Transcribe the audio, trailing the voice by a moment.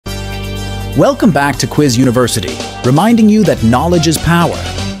Welcome back to Quiz University, reminding you that knowledge is power.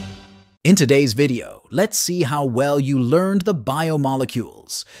 In today's video, let's see how well you learned the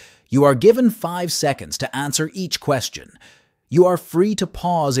biomolecules. You are given 5 seconds to answer each question. You are free to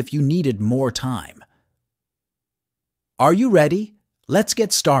pause if you needed more time. Are you ready? Let's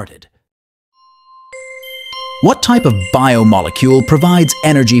get started. What type of biomolecule provides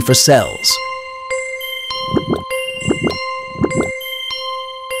energy for cells?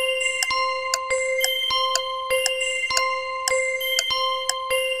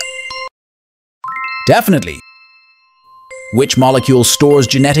 Definitely. Which molecule stores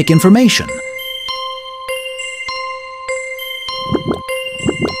genetic information?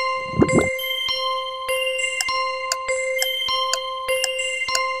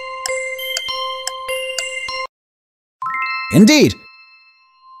 Indeed.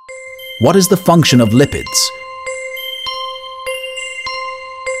 What is the function of lipids?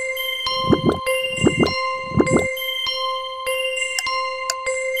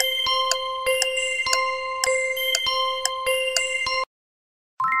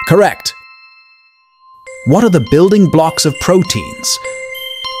 Correct. What are the building blocks of proteins?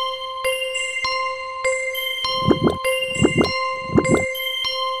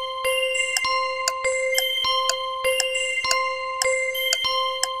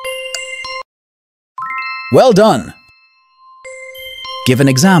 Well done. Give an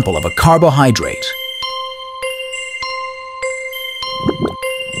example of a carbohydrate.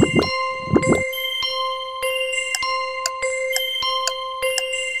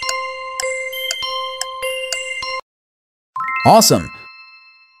 Awesome!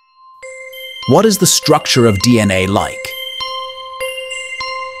 What is the structure of DNA like?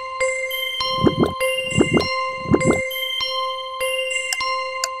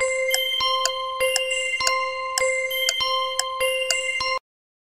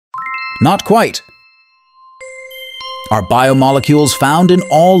 Not quite. Are biomolecules found in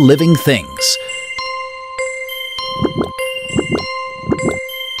all living things?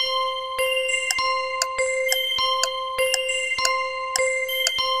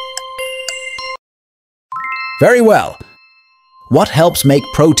 Very well. What helps make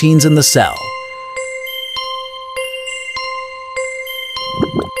proteins in the cell?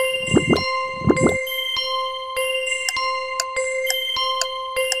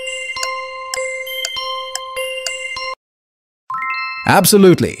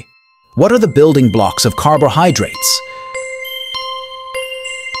 Absolutely. What are the building blocks of carbohydrates?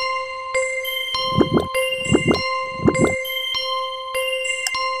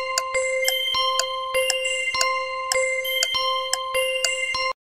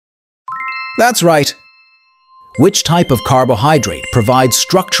 That's right. Which type of carbohydrate provides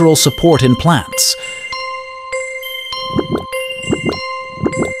structural support in plants?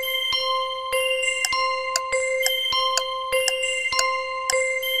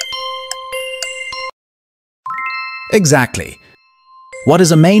 Exactly. What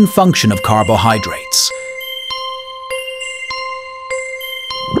is a main function of carbohydrates?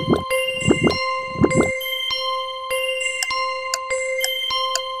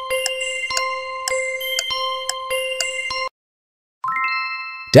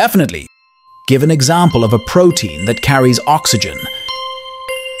 Definitely. Give an example of a protein that carries oxygen.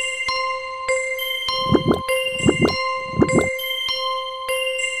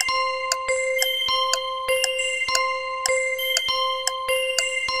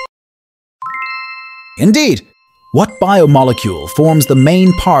 Indeed. What biomolecule forms the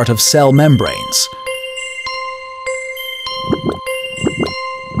main part of cell membranes?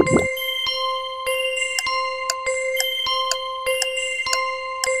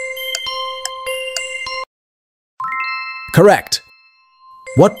 Correct.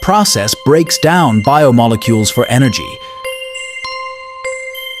 What process breaks down biomolecules for energy?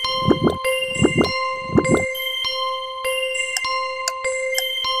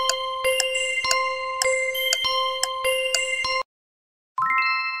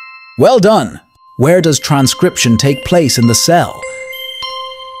 Well done. Where does transcription take place in the cell?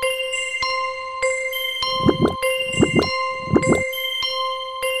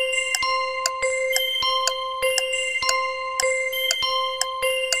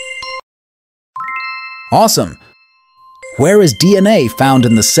 Awesome! Where is DNA found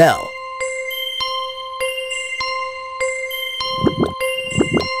in the cell?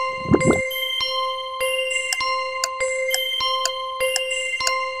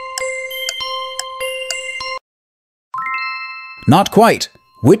 Not quite.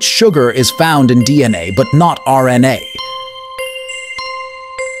 Which sugar is found in DNA but not RNA?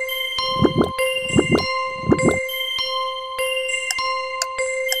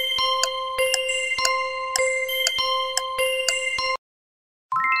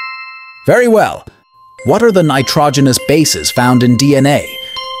 Very well. What are the nitrogenous bases found in DNA?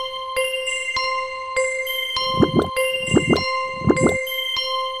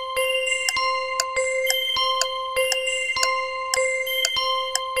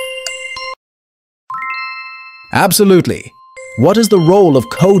 Absolutely. What is the role of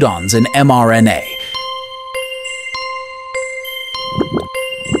codons in mRNA?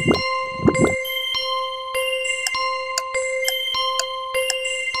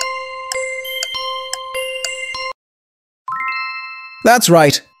 That's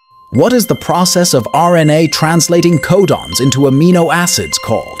right. What is the process of RNA translating codons into amino acids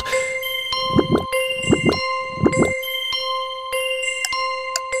called?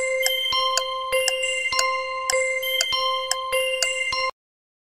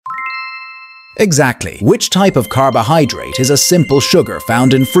 Exactly. Which type of carbohydrate is a simple sugar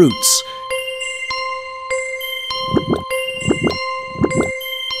found in fruits?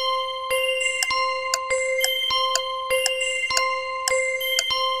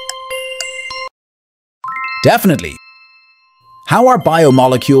 Definitely. How are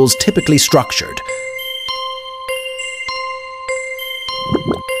biomolecules typically structured?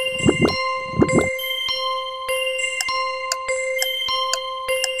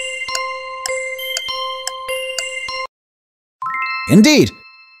 Indeed.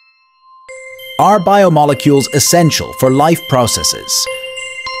 Are biomolecules essential for life processes?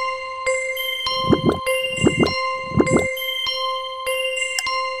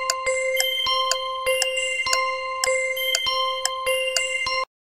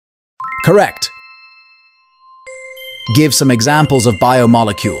 Correct. Give some examples of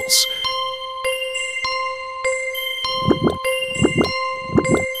biomolecules.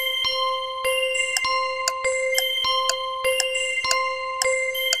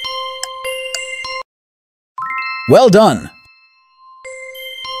 Well done!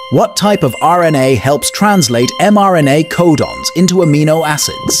 What type of RNA helps translate mRNA codons into amino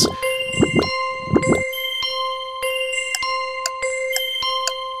acids?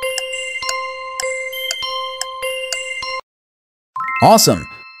 Awesome!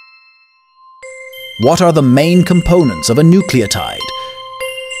 What are the main components of a nucleotide?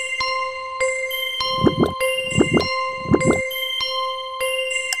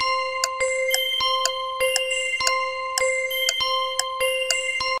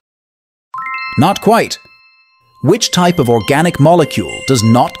 Not quite. Which type of organic molecule does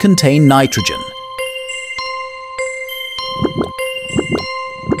not contain nitrogen?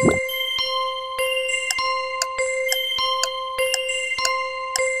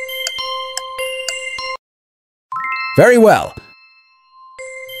 Very well.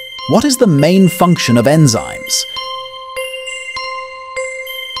 What is the main function of enzymes?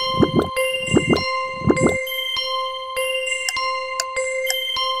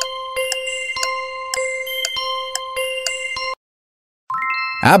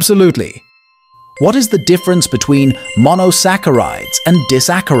 Absolutely. What is the difference between monosaccharides and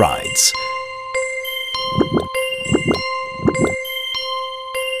disaccharides?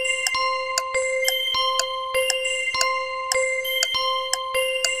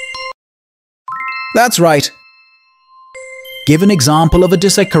 That's right. Give an example of a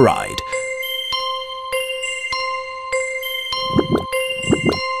disaccharide.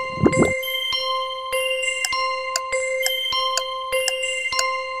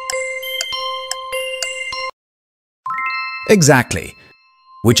 Exactly.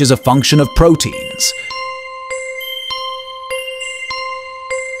 Which is a function of proteins.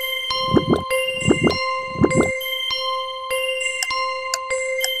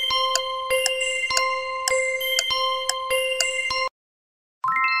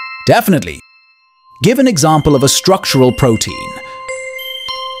 Definitely. Give an example of a structural protein.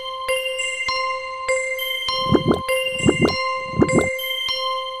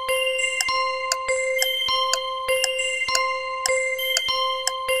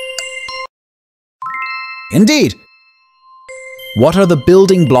 Indeed. What are the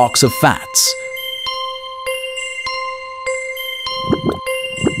building blocks of fats?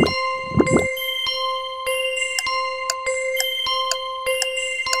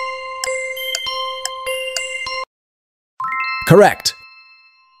 Correct.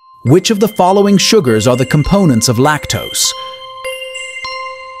 Which of the following sugars are the components of lactose?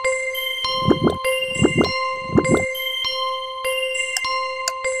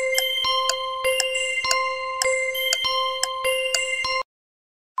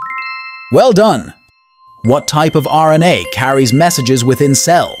 Well done! What type of RNA carries messages within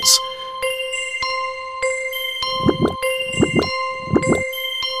cells?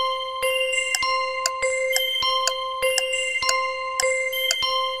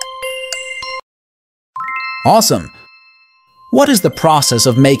 Awesome! What is the process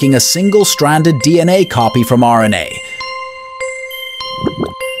of making a single-stranded DNA copy from RNA?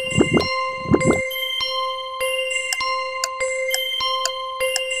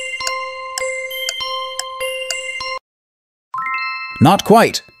 Not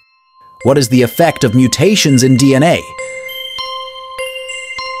quite. What is the effect of mutations in DNA?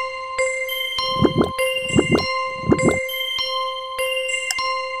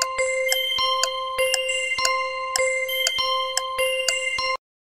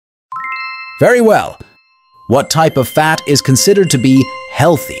 Very well. What type of fat is considered to be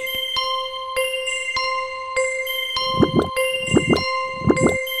healthy?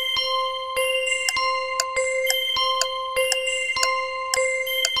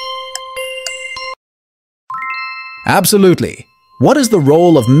 Absolutely. What is the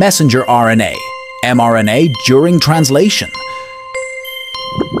role of messenger RNA, mRNA, during translation?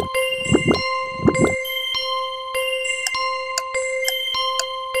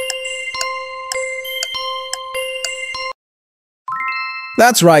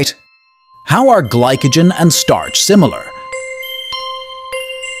 That's right. How are glycogen and starch similar?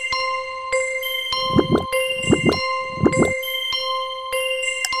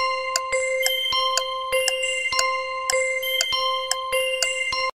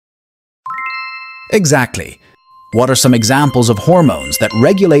 Exactly. What are some examples of hormones that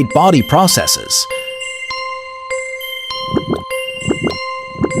regulate body processes?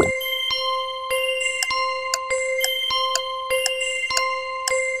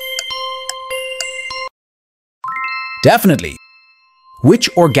 Definitely. Which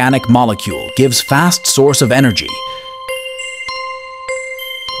organic molecule gives fast source of energy?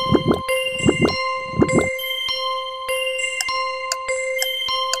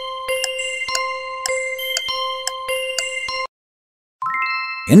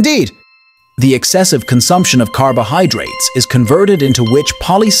 Indeed. The excessive consumption of carbohydrates is converted into which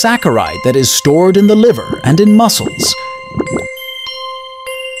polysaccharide that is stored in the liver and in muscles?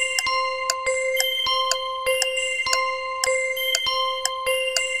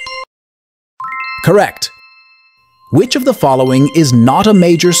 Correct. Which of the following is not a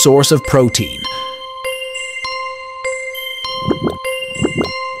major source of protein?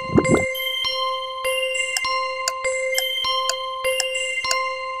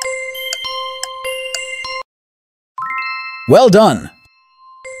 Well done!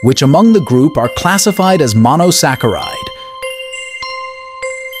 Which among the group are classified as monosaccharide?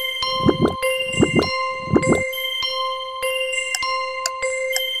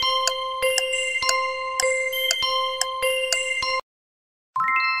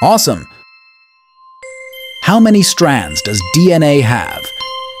 Awesome! How many strands does DNA have?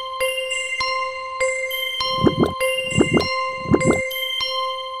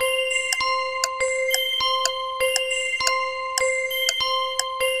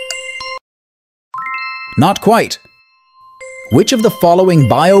 Not quite. Which of the following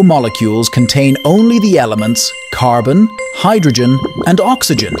biomolecules contain only the elements carbon, hydrogen, and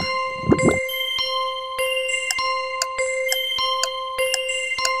oxygen?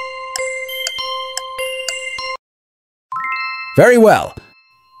 Very well.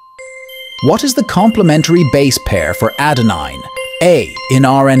 What is the complementary base pair for adenine, A, in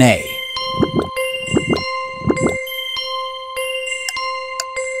RNA?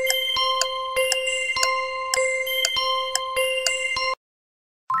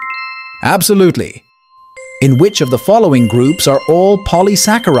 Absolutely. In which of the following groups are all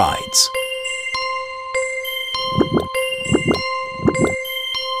polysaccharides?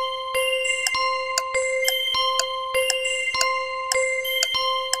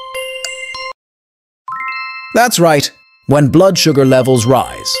 That's right. When blood sugar levels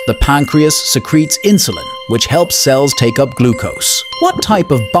rise, the pancreas secretes insulin, which helps cells take up glucose. What type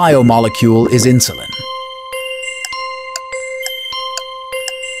of biomolecule is insulin?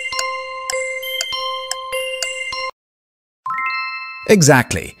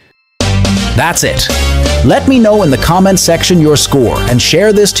 Exactly. That's it. Let me know in the comments section your score and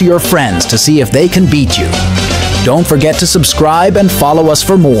share this to your friends to see if they can beat you. Don't forget to subscribe and follow us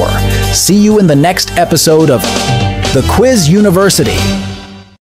for more. See you in the next episode of The Quiz University.